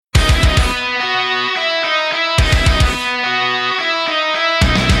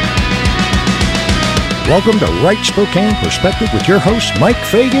Welcome to Right Spokane Perspective with your hosts Mike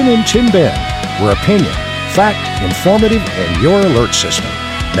Fagan and Tim Ben. We're opinion, fact, informative, and your alert system.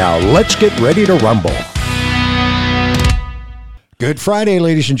 Now let's get ready to rumble. Good Friday,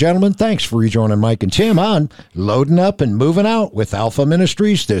 ladies and gentlemen. Thanks for rejoining Mike and Tim on Loading Up and Moving Out with Alpha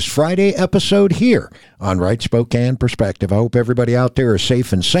Ministries this Friday episode here on Right Spokane Perspective. I hope everybody out there is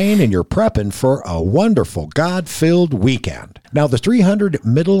safe and sane and you're prepping for a wonderful God-filled weekend. Now, the 300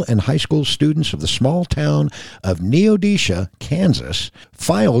 middle and high school students of the small town of Neodesha, Kansas,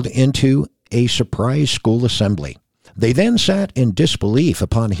 filed into a surprise school assembly. They then sat in disbelief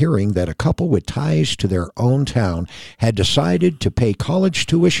upon hearing that a couple with ties to their own town had decided to pay college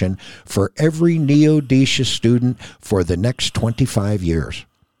tuition for every Neodesha student for the next 25 years.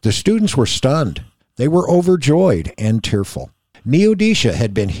 The students were stunned. They were overjoyed and tearful. Neodesha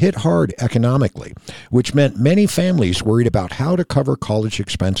had been hit hard economically, which meant many families worried about how to cover college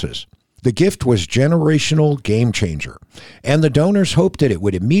expenses. The gift was generational game changer, and the donors hoped that it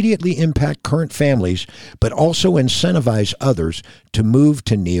would immediately impact current families, but also incentivize others to move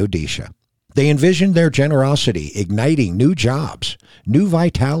to Neodesha. They envisioned their generosity igniting new jobs, new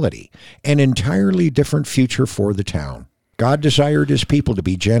vitality, an entirely different future for the town. God desired his people to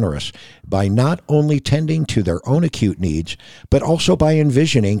be generous by not only tending to their own acute needs, but also by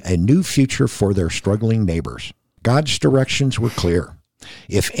envisioning a new future for their struggling neighbors. God's directions were clear.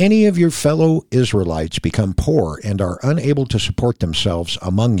 If any of your fellow Israelites become poor and are unable to support themselves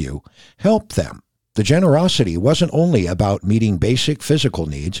among you, help them. The generosity wasn't only about meeting basic physical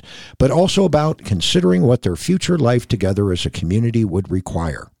needs, but also about considering what their future life together as a community would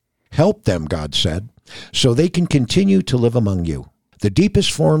require. Help them, God said, so they can continue to live among you. The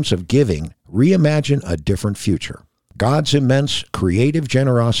deepest forms of giving reimagine a different future. God's immense creative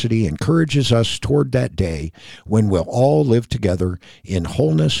generosity encourages us toward that day when we'll all live together in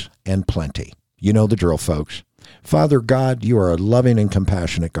wholeness and plenty. You know the drill, folks. Father God, you are a loving and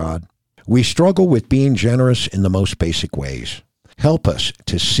compassionate God. We struggle with being generous in the most basic ways. Help us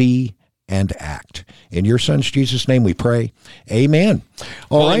to see and act. In your Son's Jesus' name we pray. Amen.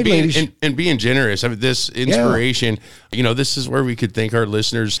 All right, ladies. And being generous. I mean, this inspiration, this is where we could thank our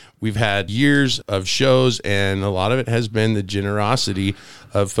listeners. We've had years of shows, and a lot of it has been the generosity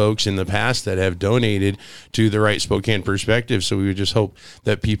of folks in the past that have donated to the Right Spokane Perspective. So we would just hope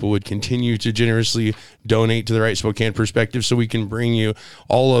that people would continue to generously donate to the Right Spokane Perspective so we can bring you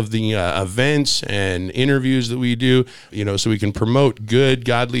all of the events and interviews that we do, so we can promote good,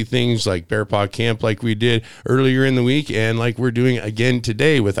 godly things like Bear Paw Camp like we did earlier in the week and like we're doing again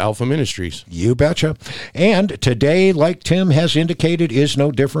today with Alpha Ministries. You betcha. And today, like Tim has indicated, is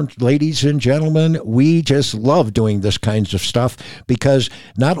no different. Ladies and gentlemen, we just love doing this kinds of stuff because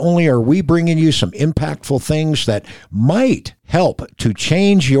not only are we bringing you some impactful things that might help to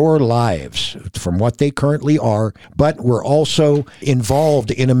change your lives from what they currently are, but we're also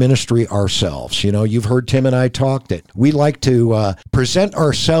involved in a ministry ourselves. You've heard Tim and I talk that we like to present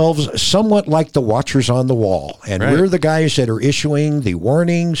ourselves somewhat like the watchers on the wall. And We're the guys that are issuing the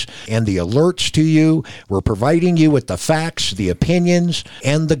warnings and the alerts to you. We're providing you with the facts, the opinions,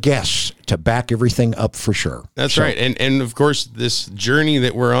 and the guests to back everything up for sure. That's right. And of course, this journey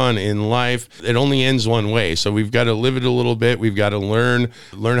that we're on in life, it only ends one way. So we've got to live it a little bit. We've got to learn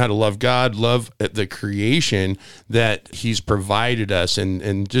how to love God, love the creation that he's provided us,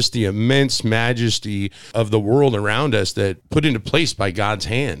 and just the immense majesty of the world around us that put into place by God's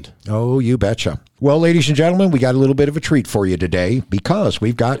hand. Oh, you betcha. Well, ladies and gentlemen, we got a little bit of a treat for you today because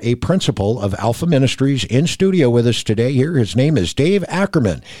we've got a principal of Alpha Ministries in studio with us today here. His name is Dave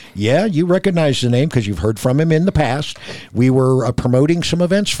Ackerman. Yeah, you recognize the name because you've heard from him in the past. We were promoting some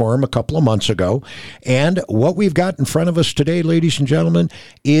events for him a couple of months ago. And what we've got in front of us today, ladies and gentlemen,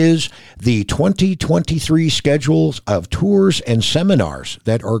 is the 2023 schedules of tours and seminars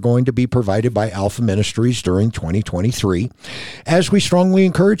that are going to be provided by Alpha Ministries during 2023. As we strongly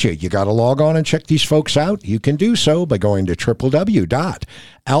encourage you, you got to log on and check these folks out. You can do so by going to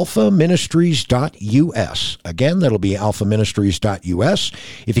www.alphaministries.us. Again, that'll be alphaministries.us.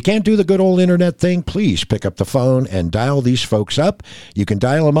 If you can't do the good old internet thing, please pick up the phone and dial these folks up. You can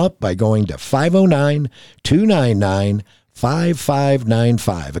dial them up by going to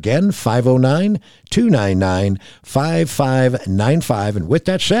 509-299-5595. Again, 509-299-5595. And with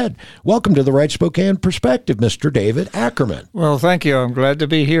that said, welcome to the Right Spokane Perspective, Mr. David Ackerman. Well, thank you. I'm glad to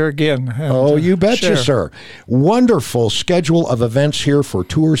be here again. You betcha, sir. Wonderful schedule of events here for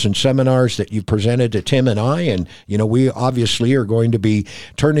tours and seminars that you've presented to Tim and I. And, we obviously are going to be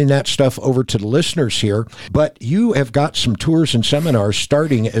turning that stuff over to the listeners here. But you have got some tours and seminars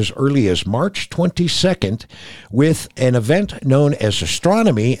starting as early as March 22nd with an event known as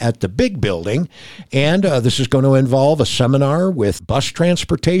Astronomy at the Big Building. And this is going to involve a seminar with bus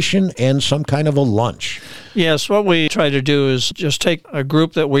transportation and some kind of a lunch. Yes, what we try to do is just take a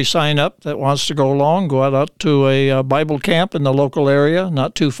group that we sign up that wants to go along, go out to a Bible camp in the local area,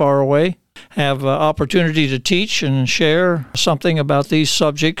 not too far away, have opportunity to teach and share something about these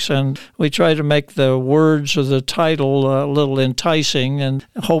subjects, and we try to make the words of the title a little enticing, and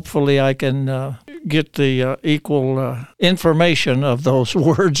hopefully I can get the equal information of those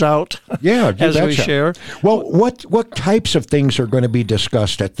words out as we share. Well, what types of things are going to be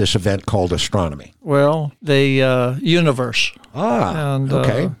discussed at this event called Astronomy? Well, the universe. And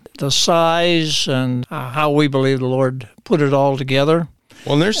okay. The size and how we believe the Lord put it all together.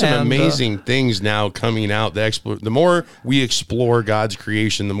 Well, and there's some amazing things now coming out. The more we explore God's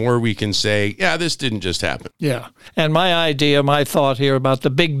creation, the more we can say, yeah, this didn't just happen. Yeah. And my thought here about the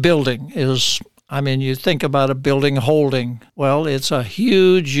big building is, you think about a building holding. Well, it's a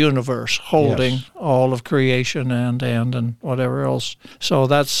huge universe holding all of creation and whatever else. So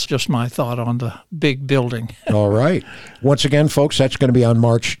that's just my thought on the big building. All right. Once again, folks, that's going to be on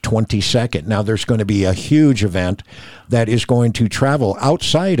March 22nd. Now, there's going to be a huge event that is going to travel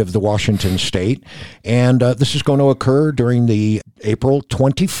outside of the Washington state, and this is going to occur during the April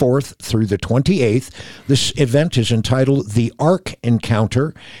 24th through the 28th. This event is entitled The Ark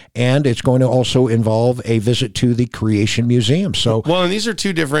Encounter, and it's going to also involve a visit to the Creation Museum. So, well, and these are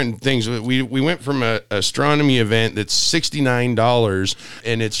two different things. We went from an astronomy event that's $69,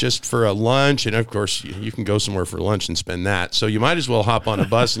 and it's just for a lunch, and of course you can go somewhere for lunch and spend that. So you might as well hop on a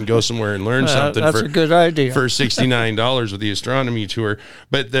bus and go somewhere and learn something. That's a good idea for $69 with the astronomy tour.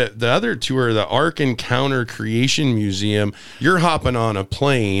 But the other tour, the Ark Encounter Creation Museum, you're hopping on a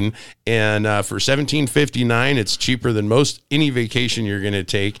plane, and for $17.59, it's cheaper than any vacation you're going to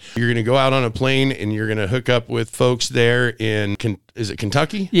take. You're going to go out on a plane, and you're going to hook up with folks there in, is it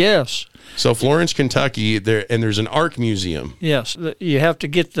Kentucky? Yes. So Florence, Kentucky, there's an Ark Museum. Yes. You have to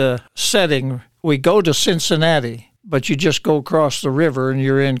get the setting. We go to Cincinnati, but you just go across the river and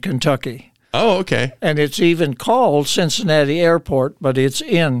you're in Kentucky. Oh, okay. And it's even called Cincinnati Airport, but it's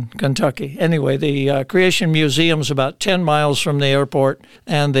in Kentucky. Anyway, the Creation Museum's about 10 miles from the airport,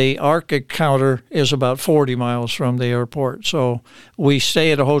 and the Ark Encounter is about 40 miles from the airport. So we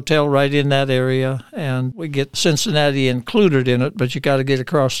stay at a hotel right in that area, and we get Cincinnati included in it, but you got to get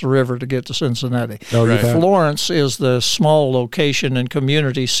across the river to get to Cincinnati. Oh, right. Florence is the small location and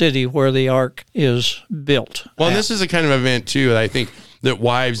community city where the Ark is built. Well, and this is a kind of event, too, that I think that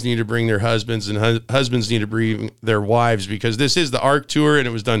wives need to bring their husbands and husbands need to bring their wives, because this is the Ark tour and it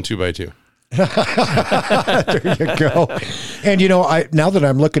was done 2x2. There you go. And now that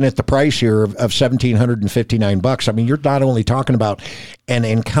I'm looking at the price here of $1,759, you're not only talking about an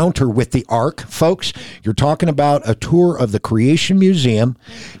encounter with the Ark, folks. You're talking about a tour of the Creation Museum.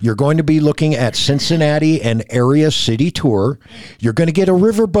 You're going to be looking at Cincinnati and area city tour. You're going to get a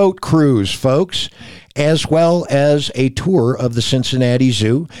riverboat cruise, folks, as well as a tour of the Cincinnati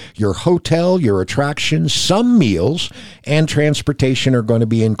Zoo. Your hotel, your attractions, some meals, and transportation are going to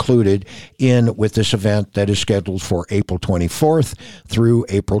be included in with this event that is scheduled for April 24th through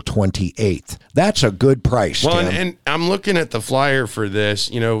April 28th. That's a good price, Well, Tim. and I'm looking at the flyer for this.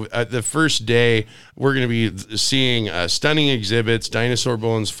 The first day, we're going to be seeing stunning exhibits, dinosaur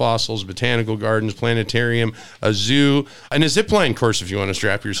bones, fossils, botanical gardens, planetarium, a zoo, and a zipline course if you want to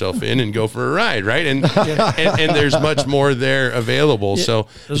strap yourself in and go for a ride, right? And there's much more there available. So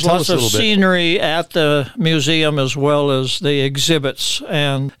there's lots of scenery at the museum as well as the exhibits,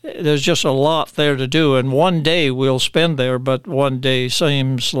 and there's just a lot there to do. And one day we'll spend there, but one day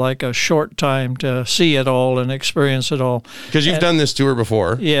seems like a short time to see it all and experience it all. Because you've done this tour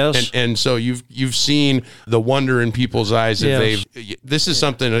before, yes, and so you've seen the wonder in people's eyes that this is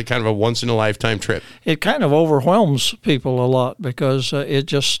something kind of a once in a lifetime trip. It kind of overwhelms people a lot because it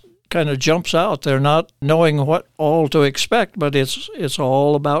just kind of jumps out. They're not knowing what all to expect, but it's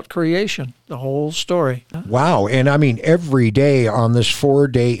all about creation, the whole story. Wow. And every day on this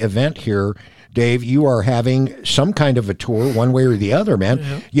 4-day event here, Dave, you are having some kind of a tour one way or the other,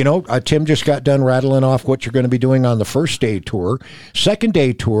 man. Yeah. Tim just got done rattling off what you're going to be doing on the first day tour. Second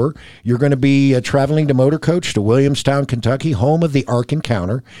day tour, you're going to be traveling to Motor Coach to Williamstown, Kentucky, home of the Ark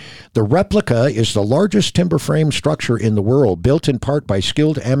Encounter. The replica is the largest timber frame structure in the world, built in part by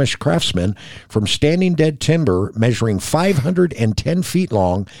skilled Amish craftsmen from standing dead timber measuring 510 feet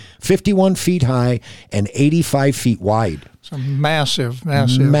long, 51 feet high, and 85 feet wide. It's a massive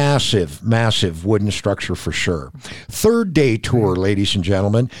wooden structure for sure. Third day tour, ladies and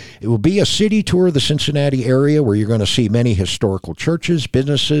gentlemen. It will be a city tour of the Cincinnati area where you're going to see many historical churches,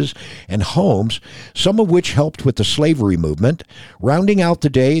 businesses, and homes, some of which helped with the slavery movement. Rounding out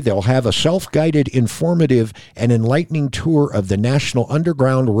the day, they'll have a self-guided, informative, and enlightening tour of the National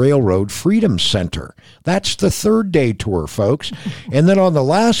Underground Railroad Freedom Center. That's the third day tour, folks. And then on the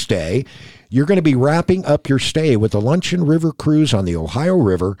last day, you're going to be wrapping up your stay with a luncheon river cruise on the Ohio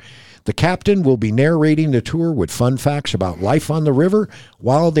River. The captain will be narrating the tour with fun facts about life on the river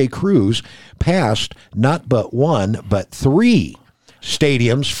while they cruise past not but one, but three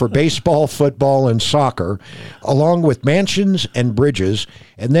stadiums for baseball, football, and soccer, along with mansions and bridges.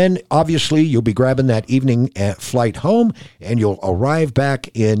 And then, obviously, you'll be grabbing that evening flight home, and you'll arrive back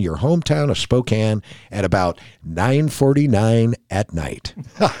in your hometown of Spokane at about 9:49 at night.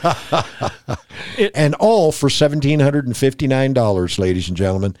 And all for $1,759, ladies and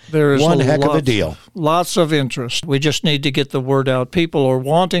gentlemen. There is one heck of a deal. Lots of interest. We just need to get the word out. People are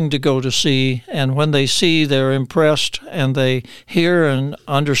wanting to go to see, and when they see, they're impressed, and they hear and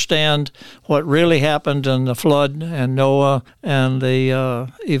understand what really happened in the flood and Noah and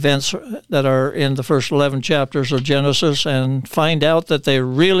the events that are in the first 11 chapters of Genesis, and find out that they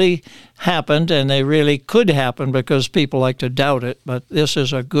really happened and they really could happen, because people like to doubt it. But this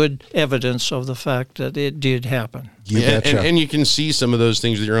is a good evidence of the fact that it did happen. And you can see some of those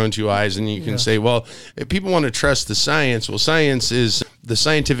things with your own two eyes, and you can say, well, if people want to trust the science, well, science is the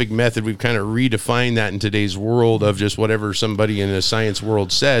scientific method. We've kind of redefined that in today's world of just whatever somebody in a science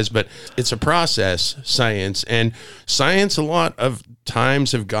world says, but it's a process, science. And science a lot of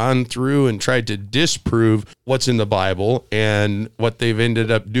times have gone through and tried to disprove what's in the Bible, and what they've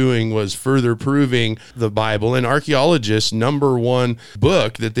ended up doing was further proving the Bible. And archaeologists' number one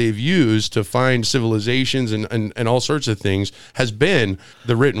book that they've used to find civilizations and all sorts of things has been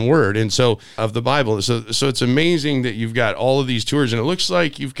the written word, and so of the Bible. So it's amazing that you've got all of these tours, and it looks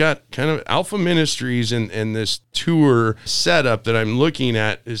like you've got kind of Alpha Ministries, and this tour setup that I'm looking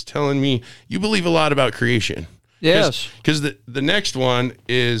at is telling me you believe a lot about creation. Yes. Because the next one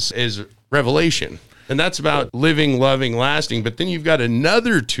is Revelation, and that's about living, loving, lasting. But then you've got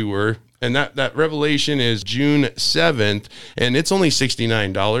another tour, and that Revelation is June 7th, and it's only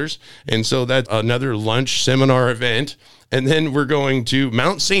 $69. And so that's another lunch seminar event. And then we're going to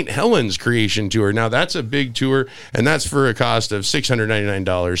Mount St. Helens Creation Tour. Now, that's a big tour, and that's for a cost of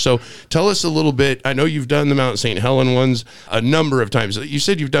 $699. So tell us a little bit. I know you've done the Mount St. Helen ones a number of times. You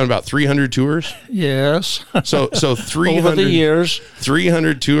said you've done about 300 tours? Yes. So 300 over the years.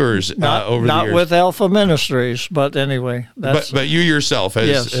 300 tours over the years. Not with Alpha Ministries, but anyway. But you yourself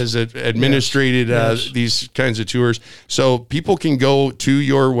has administrated these kinds of tours. So people can go to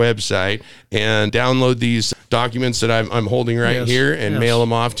your website and download these documents that I'm holding here and mail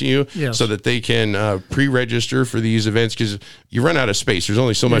them off to you so that they can pre-register for these events, because you run out of space. There's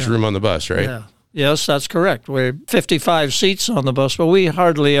only so much room on the bus, right? Yeah. Yes, that's correct. We're 55 seats on the bus, but we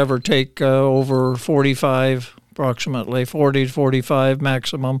hardly ever take over 45, approximately 40 to 45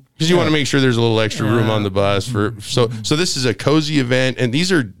 maximum. Because you want to make sure there's a little extra room on the bus. So this is a cozy event, and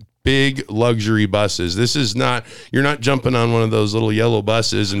these are big luxury buses. This is not, you're not jumping on one of those little yellow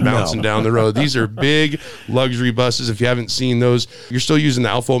buses and bouncing down the road. These are big luxury buses. If you haven't seen those, you're still using the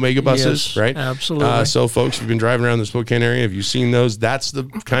Alpha Omega buses, right? Absolutely. So folks, if you've been driving around the Spokane area, have you seen those? That's the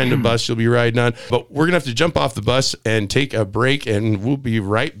kind of bus you'll be riding on. But we're going to have to jump off the bus and take a break, and we'll be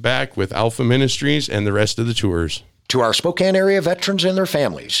right back with Alpha Ministries and the rest of the tours. To our Spokane area veterans and their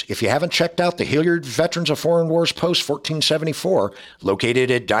families, if you haven't checked out the Hilliard Veterans of Foreign Wars Post 1474,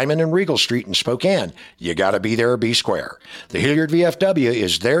 located at Diamond and Regal Street in Spokane, you got to be there or be square. The Hilliard VFW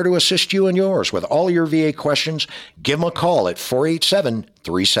is there to assist you and yours with all your VA questions. Give them a call at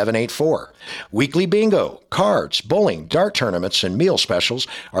 487-3784. Weekly bingo, cards, bowling, dart tournaments, and meal specials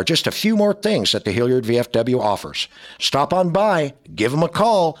are just a few more things that the Hilliard VFW offers. Stop on by, give them a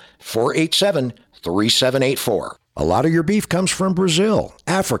call, 487-3784. A lot of your beef comes from Brazil,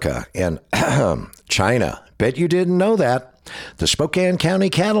 Africa, and China. Bet you didn't know that. The Spokane County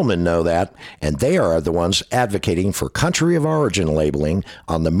cattlemen know that, and they are the ones advocating for country of origin labeling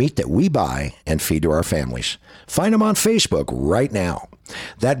on the meat that we buy and feed to our families. Find them on Facebook right now.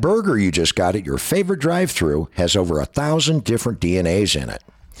 That burger you just got at your favorite drive-thru has over 1,000 different DNAs in it.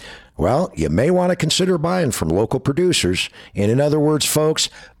 Well, you may want to consider buying from local producers. And in other words, folks,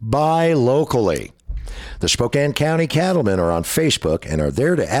 buy locally. The Spokane County Cattlemen are on Facebook and are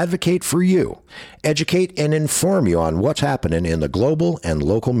there to advocate for you, educate, and inform you on what's happening in the global and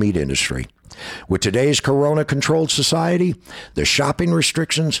local meat industry. With today's corona-controlled society, the shopping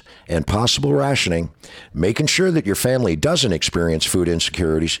restrictions, and possible rationing, making sure that your family doesn't experience food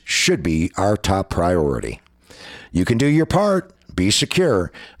insecurities should be our top priority. You can do your part. Be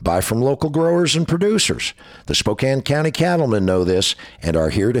secure. Buy from local growers and producers. The Spokane County Cattlemen know this and are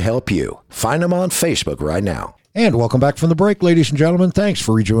here to help you. Find them on Facebook right now. And welcome back from the break, ladies and gentlemen. Thanks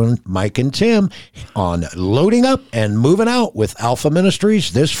for rejoining Mike and Tim on Loading Up and Moving Out with Alpha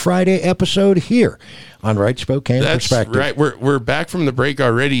Ministries, this Friday episode here on Right Spokane Perspective. That's right. We're back from the break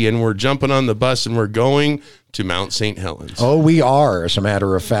already, and we're jumping on the bus, and we're going to Mount St. Helens. Oh, we are, as a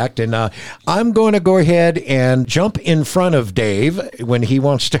matter of fact. And I'm going to go ahead and jump in front of Dave when he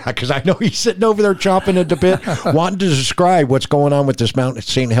wants to, because I know he's sitting over there chomping at the bit, wanting to describe what's going on with this Mount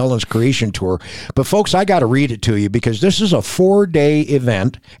St. Helens Creation Tour. But, folks, I got to read it to you because this is a 4-day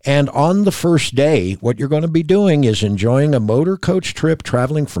event. And on the first day, what you're going to be doing is enjoying a motor coach trip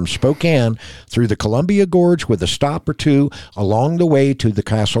traveling from Spokane through the Columbia Gorge with a stop or two along the way to the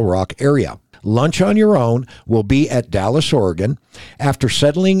Castle Rock area. Lunch on your own will be at Dallas, Oregon. After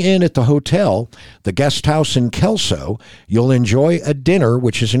settling in at the hotel, the guest house in Kelso, you'll enjoy a dinner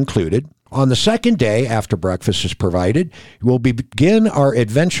which is included. On the second day, after breakfast is provided, we'll begin our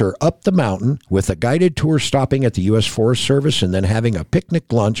adventure up the mountain with a guided tour stopping at the U.S. Forest Service and then having a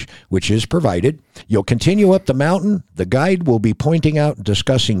picnic lunch, which is provided. You'll continue up the mountain. The guide will be pointing out and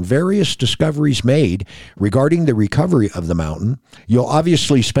discussing various discoveries made regarding the recovery of the mountain. You'll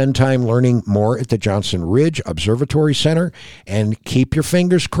obviously spend time learning more at the Johnson Ridge Observatory Center, and keep your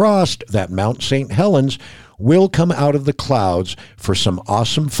fingers crossed that Mount St. Helens will come out of the clouds for some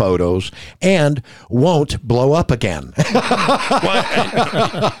awesome photos and won't blow up again. I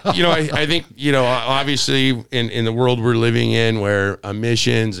think, obviously in the world we're living in where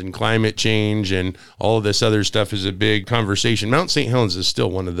emissions and climate change and all of this other stuff is a big conversation, Mount St. Helens is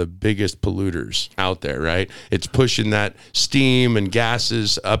still one of the biggest polluters out there, right? It's pushing that steam and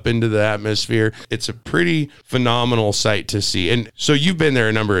gases up into the atmosphere. It's a pretty phenomenal sight to see. And so you've been there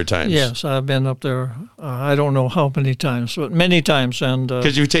a number of times. Yes, I've been up there. I don't know how many times, but many times. And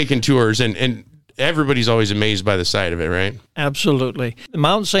because you've taken tours and everybody's always amazed by the sight of it, right? Absolutely.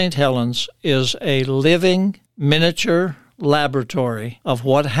 Mount St. Helens is a living miniature laboratory of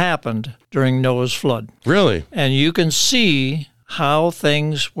what happened during Noah's flood. Really? And you can see how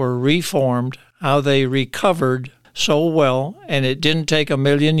things were reformed, how they recovered so well, and it didn't take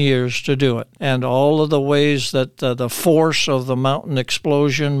 1,000,000 years to do it. And all of the ways that the force of the mountain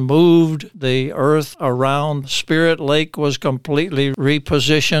explosion moved the earth around. Spirit Lake was completely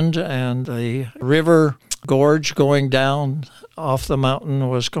repositioned, and the river gorge going down off the mountain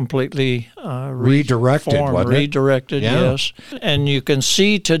was completely redirected, wasn't it? Redirected, yeah. Yes. And you can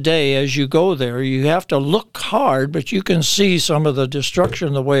see today as you go there, you have to look hard, but you can see some of the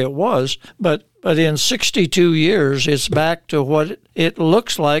destruction the way it was. But in 62 years, it's back to what it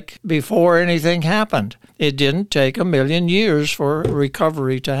looks like before anything happened. It didn't take 1,000,000 years for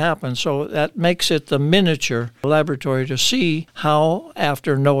recovery to happen. So that makes it the miniature laboratory to see how,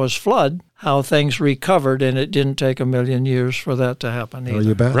 after Noah's flood, how things recovered, and it didn't take 1,000,000 years for that to happen either. Oh,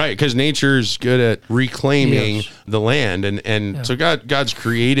 you bet. Right, because nature's good at reclaiming the land, and so God's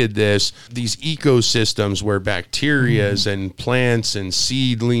created these ecosystems where bacterias and plants and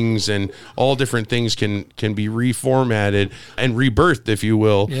seedlings and all different things can be reformatted and rebirthed, if you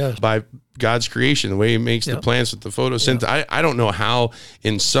will, by God's creation, the way he makes the plants with the photosynthesis. I don't know how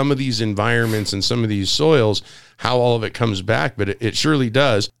in some of these environments and some of these soils, how all of it comes back, but it surely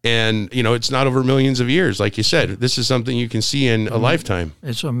does. And, it's not over millions of years. Like you said, this is something you can see in a lifetime.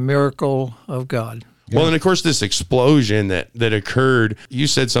 It's a miracle of God. Well, and of course, this explosion that occurred, you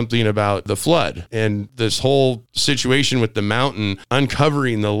said something about the flood and this whole situation with the mountain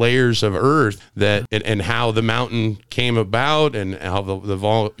uncovering the layers of earth and how the mountain came about and how the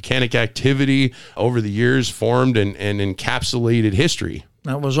volcanic activity over the years formed and encapsulated history.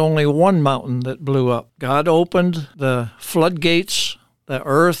 That was only one mountain that blew up. God opened the floodgates, the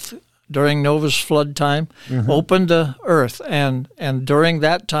earth during Noah's flood time, opened the earth. And during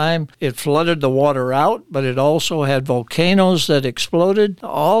that time, it flooded the water out, but it also had volcanoes that exploded,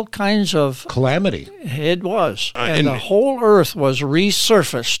 all kinds of calamity. It was. And the whole earth was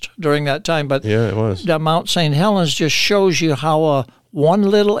resurfaced during that time. But yeah, it was. The Mount St. Helens just shows you how one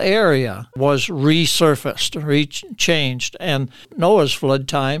little area was resurfaced, changed. And Noah's flood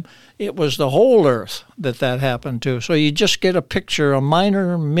time, it was the whole earth that happened to. So you just get a picture, a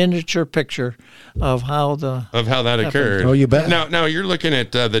minor miniature picture of how that occurred. Oh, you bet. Now you're looking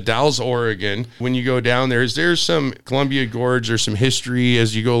at the Dalles, Oregon. When you go down there, is there some Columbia Gorge or some history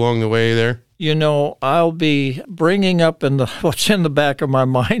as you go along the way there? I'll be bringing up what's in the back of my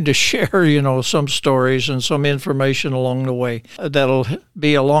mind to share, some stories and some information along the way that'll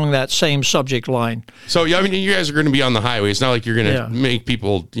be along that same subject line. So, you guys are going to be on the highway. It's not like you're going to make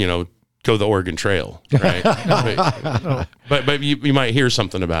people, go the Oregon Trail, right? But you might hear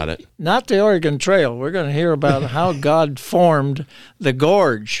something about it. Not the Oregon Trail. We're going to hear about how God formed the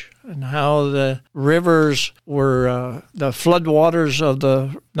gorge and how the rivers were, the floodwaters of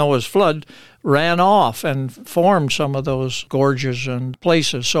the Noah's flood ran off and formed some of those gorges and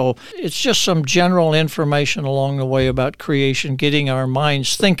places. So it's just some general information along the way about creation, getting our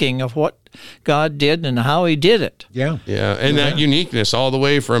minds thinking of what God did and how he did it. Yeah. Yeah, and that uniqueness all the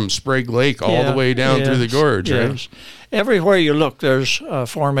way from Sprague Lake all the way down through the gorge, right? Everywhere you look, there's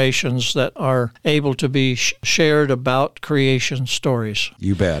formations that are able to be shared about creation stories.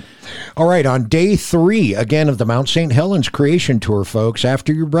 You bet. All right, on day 3, again, of the Mount St. Helens Creation Tour, folks,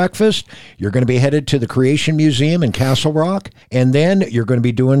 after your breakfast, you're going to be headed to the Creation Museum in Castle Rock, and then you're going to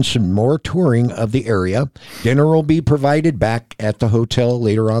be doing some more touring of the area. Dinner will be provided back at the hotel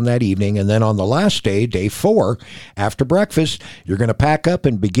later on that evening, and then on the last day, day 4, after breakfast, you're going to pack up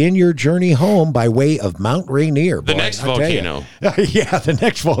and begin your journey home by way of Mount Rainier. The next volcano. Yeah, the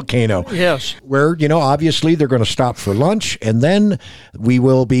next volcano. Yes. Where, obviously they're going to stop for lunch, and then we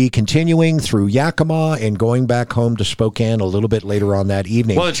will be continuing through Yakima and going back home to Spokane a little bit later on that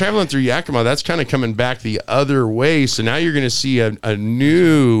evening. Well, traveling through Yakima, that's kind of coming back the other way. So now you're going to see a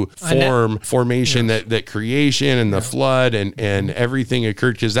new formation that creation and the flood and everything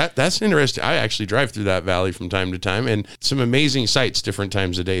occurred, because that's interesting. I actually drive through that valley from time to time, and some amazing sights different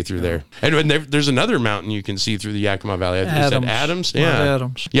times a day through there. And there's another mountain you can see through the Yakima Valley. Adams. Adams? Yeah. Mount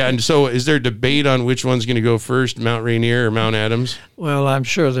Adams. Yeah, and so is there debate on which one's going to go first, Mount Rainier or Mount Adams? Well, I'm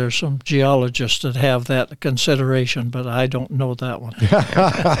sure there's some geologists that have that consideration, but I don't know that one.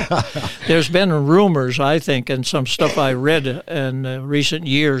 There's been rumors, I think, and some stuff I read in recent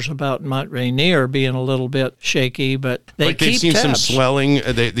years about Mount Rainier being a little bit shaky, but they've seen tabs. Some swelling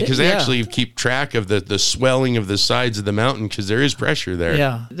because they actually keep track of the swelling of the sides of the mountain because there is pressure there.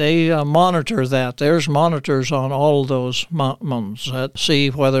 Yeah, they monitor that. There's monitors on all those mountains that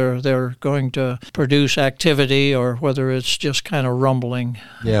see whether they're going to produce activity or whether it's just kind of rumbling.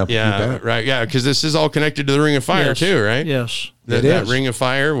 Yeah, right. Yeah, because this is all connected to the Ring of Fire too, right? Yes. That Ring of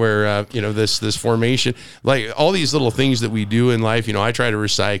Fire where, this formation, like all these little things that we do in life, I try to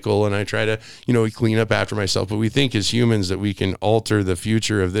recycle and I try to, clean up after myself. But we think as humans that we can alter the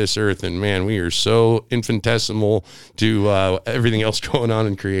future of this earth. And man, we are so infinitesimal to everything else going on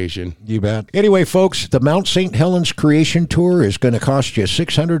in creation. You bet. Anyway, folks, the Mount St. Helens Creation Tour is going to cost you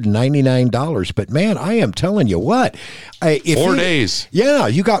 $699. But man, I am telling you what. 4 days. Yeah,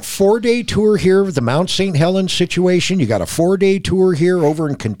 you got 4-day tour here with the Mount St. Helens situation. You got a 4-day tour here over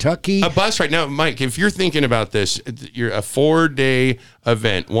in Kentucky. A bus right now, Mike, if you're thinking about this, you're a 4-day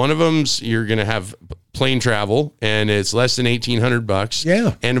event. One of them's you're going to have plane travel, and it's less than $1,800.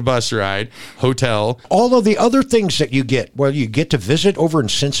 Yeah. And a bus ride, hotel. All of the other things that you get, you get to visit over in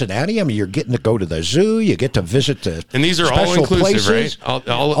Cincinnati. I mean, you're getting to go to the zoo. You get to visit the and these are special all inclusive, places. right?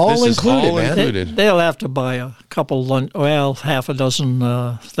 All included, man. Included. They'll have to buy a couple half a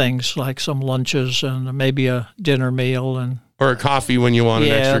dozen things like some lunches and maybe a dinner meal and. Or a coffee when you want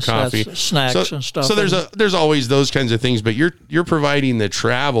an extra coffee. Snacks and stuff. So there's always those kinds of things, but you're providing the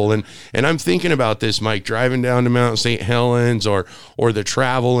travel, and I'm thinking about this, Mike, driving down to Mount St. Helens or the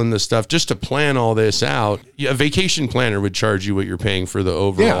travel and the stuff, just to plan all this out. A vacation planner would charge you what you're paying for the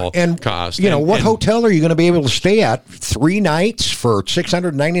overall cost. What hotel are you going to be able to stay at 3 nights for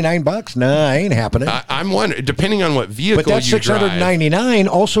 $699? Nah, ain't happening. I'm wondering, depending on what vehicle but that you drive. $699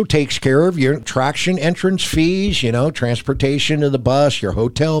 also takes care of your attraction entrance fees, transportation to the bus, your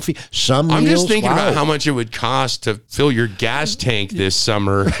hotel fee, some meals. I'm just thinking about how much it would cost to fill your gas tank this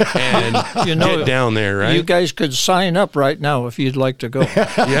summer and get down there, right? You guys could sign up right now if you'd like to go.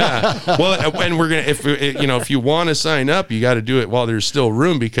 Yeah. Well, and we're going to, if you want to sign up, you got to do it while there's still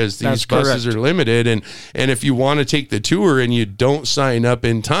room because these buses are limited. And if you want to take the tour and you don't sign up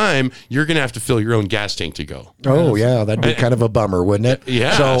in time, you're going to have to fill your own gas tank to go. Oh, yeah. That'd be kind of a bummer, wouldn't it?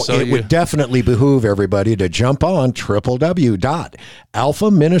 Yeah. So it would definitely behoove everybody to jump on www.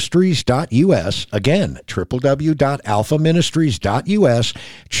 www.alphaministries.us. Again, www.alphaministries.us.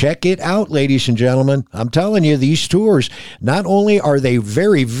 Check it out, ladies and gentlemen. I'm telling you, these tours, not only are they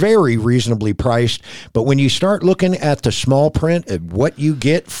very, very reasonably priced, but when you start looking at the small print of what you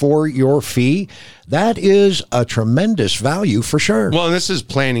get for your fee, that is a tremendous value for sure. Well, and this is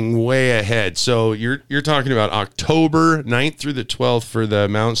planning way ahead. So you're talking about October 9th through the 12th for the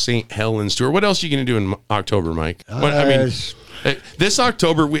Mount St. Helens tour. What else are you going to do in October, Mike? This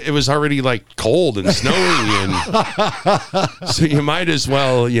October, it was already like cold and snowy, and so you might as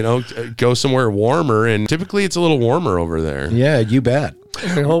well, go somewhere warmer. And typically, it's a little warmer over there. Yeah, you bet.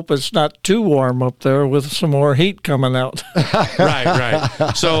 We hope it's not too warm up there with some more heat coming out.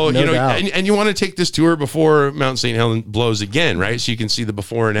 Right. So, No doubt. and you want to take this tour before Mount St. Helens blows again, right? So you can see the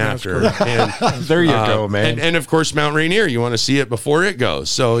before and after. And, there you go, man. And of course, Mount Rainier, you want to see it before it goes.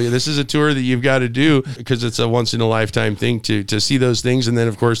 So this is a tour that you've got to do because it's a once in a lifetime thing to see those things. And then,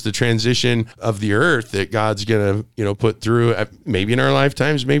 of course, the transition of the earth that God's going to, put through maybe in our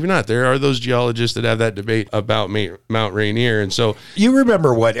lifetimes, maybe not. There are those geologists that have that debate about Mount Rainier. And so you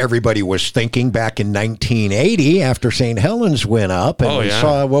remember what everybody was thinking back in 1980 after St. Helens went up,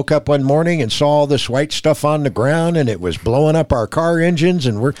 and woke up one morning and saw all this white stuff on the ground, and it was blowing up our car engines,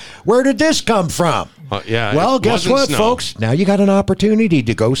 and where did this come from? Well, guess what, folks? Now you got an opportunity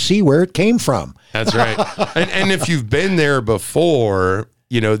to go see where it came from. That's right. And if you've been there before,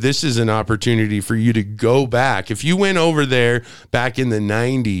 this is an opportunity for you to go back. If you went over there back in the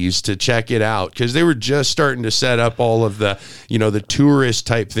 90s to check it out, because they were just starting to set up all of the, the tourist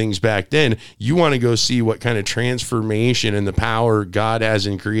type things back then, you want to go see what kind of transformation and the power God has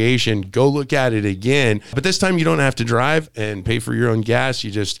in creation. Go look at it again. But this time you don't have to drive and pay for your own gas.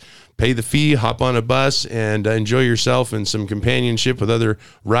 You just pay the fee, hop on a bus, and enjoy yourself and some companionship with other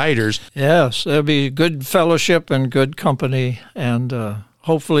riders. Yes, there'll be good fellowship and good company, and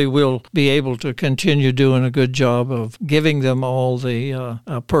hopefully we'll be able to continue doing a good job of giving them all the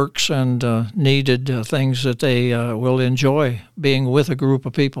perks and needed things that they will enjoy being with a group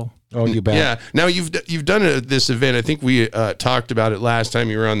of people. Oh, you bet. Yeah. Now you've done this event. I think we talked about it last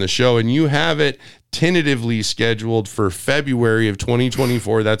time you were on the show, and you have it tentatively scheduled for February of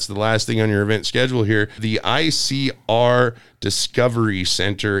 2024. That's the last thing on your event schedule here. The ICR Discovery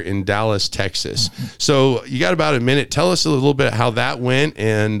Center in Dallas, Texas. So you got about a minute. Tell us a little bit how that went,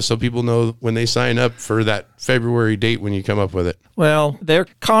 and so people know when they sign up for that February date when you come up with it. Well, their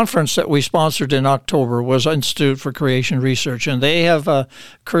conference that we sponsored in October was Institute for Creation Research, and they have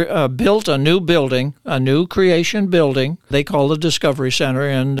built a new building, a new creation building they call the Discovery Center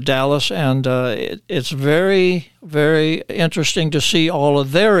in Dallas, and it's very, very interesting to see all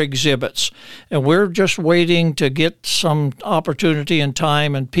of their exhibits. And we're just waiting to get some opportunity and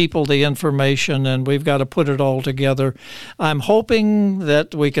time and people the information, and we've got to put it all together. I'm hoping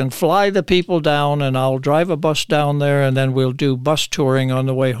that we can fly the people down, and I'll drive a bus down there, and then we'll do bus touring on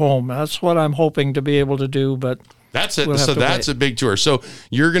the way home. That's what I'm hoping to be able to do, but that's it. So that's a big tour. So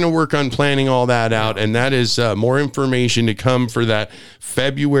you're going to work on planning all that out, and that is more information to come for that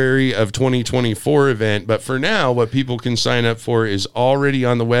February of 2024 event. But for now, what people can sign up for is already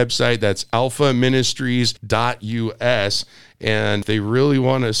on the website. That's alphaministries.us. And they really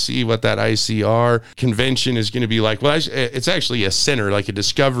want to see what that ICR convention is going to be like. Well, it's actually a center, like a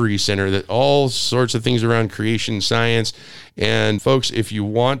discovery center, that all sorts of things around creation science. And folks, if you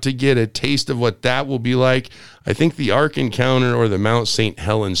want to get a taste of what that will be like, I think the Ark Encounter or the Mount St.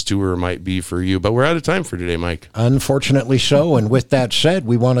 Helens tour might be for you. But we're out of time for today, Mike. Unfortunately so. And with that said,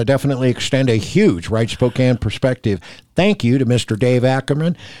 we want to definitely extend a huge Right Spokane perspective thank you to Mr. Dave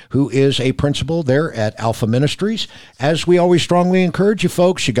Ackerman, who is a principal there at Alpha Ministries. As we always strongly encourage you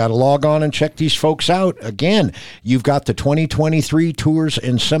folks, you got to log on and check these folks out. Again, you've got the 2023 tours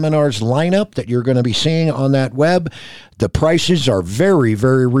and seminars lineup that you're going to be seeing on that web. The prices are very,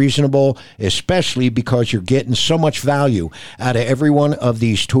 very reasonable, especially because you're getting so much value out of every one of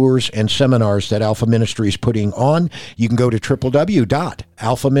these tours and seminars that Alpha Ministry is putting on. You can go to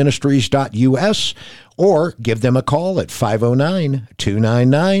www.alphaministries.us or give them a call at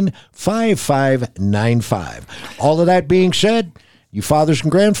 509-299-5595. All of that being said, you fathers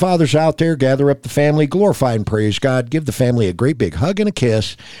and grandfathers out there, gather up the family, glorify and praise God, give the family a great big hug and a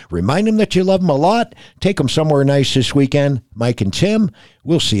kiss, remind them that you love them a lot, take them somewhere nice this weekend. Mike and Tim,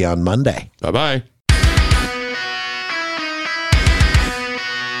 we'll see you on Monday. Bye-bye.